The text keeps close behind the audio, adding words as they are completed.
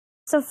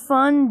It's a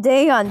fun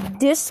day on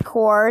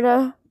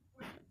Discord.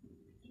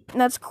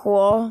 That's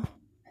cool.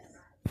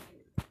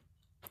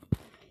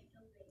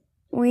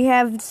 We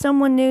have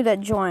someone new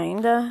that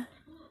joined. No,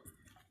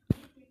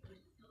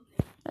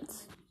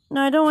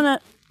 I don't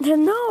want to.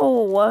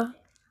 No.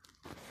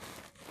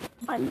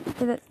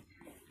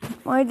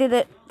 Why did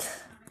it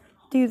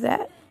do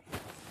that?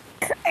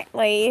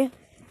 Currently,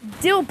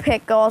 Dill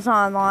Pickle's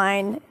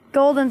online.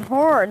 Golden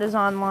Horde is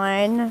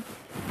online.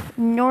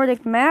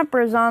 Nordic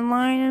Mapper is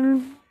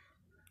online.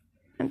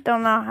 I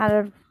don't know how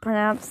to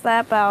pronounce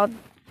that, but I'll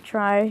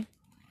try.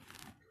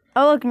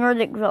 Oh, look,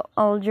 Nordic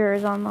Villager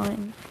is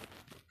online.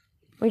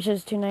 Which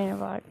is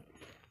 295.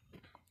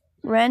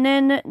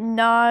 Renan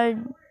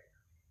Naguria,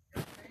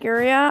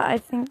 I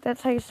think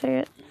that's how you say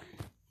it.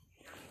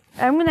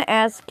 I'm gonna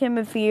ask him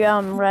if he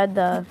read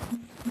the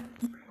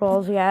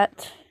rules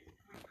yet.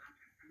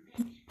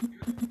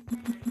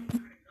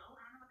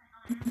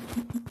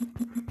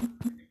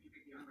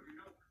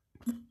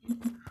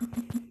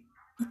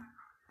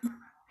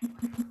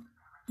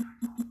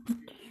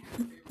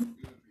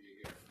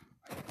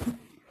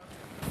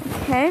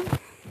 Okay.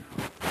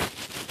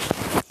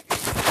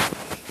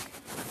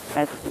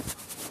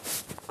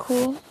 That's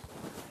cool.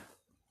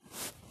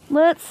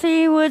 Let's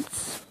see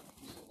what's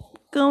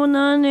going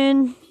on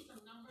and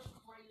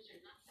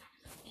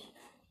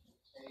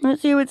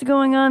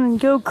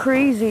go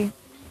crazy.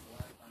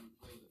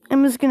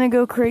 I'm just gonna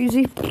go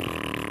crazy.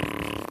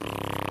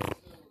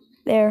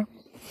 There.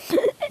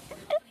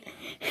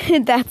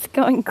 That's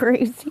going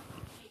crazy.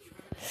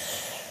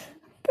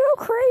 Go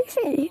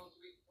crazy.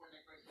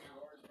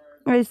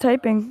 Oh, he's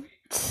typing.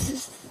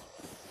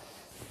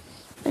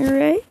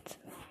 Alright.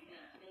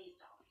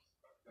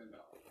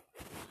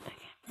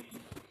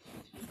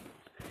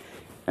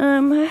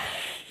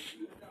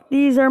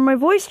 These are my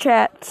voice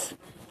chats.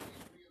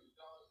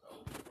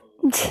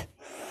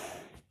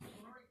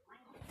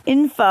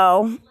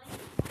 Info.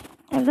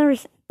 I've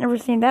never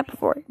seen that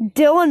before.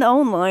 Dylan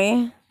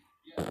only.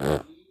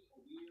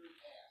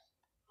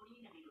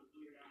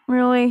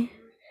 Really?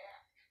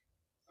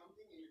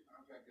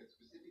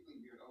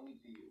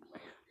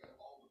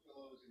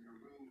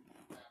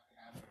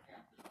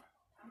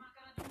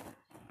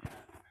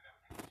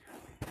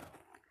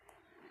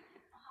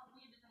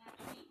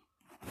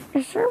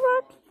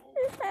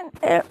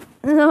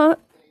 No,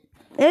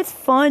 it's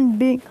fun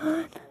being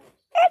on.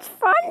 It's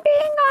fun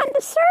being on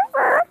the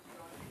server.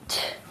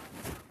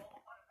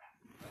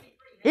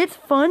 It's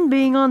fun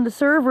being on the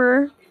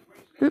server.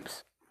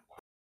 Oops.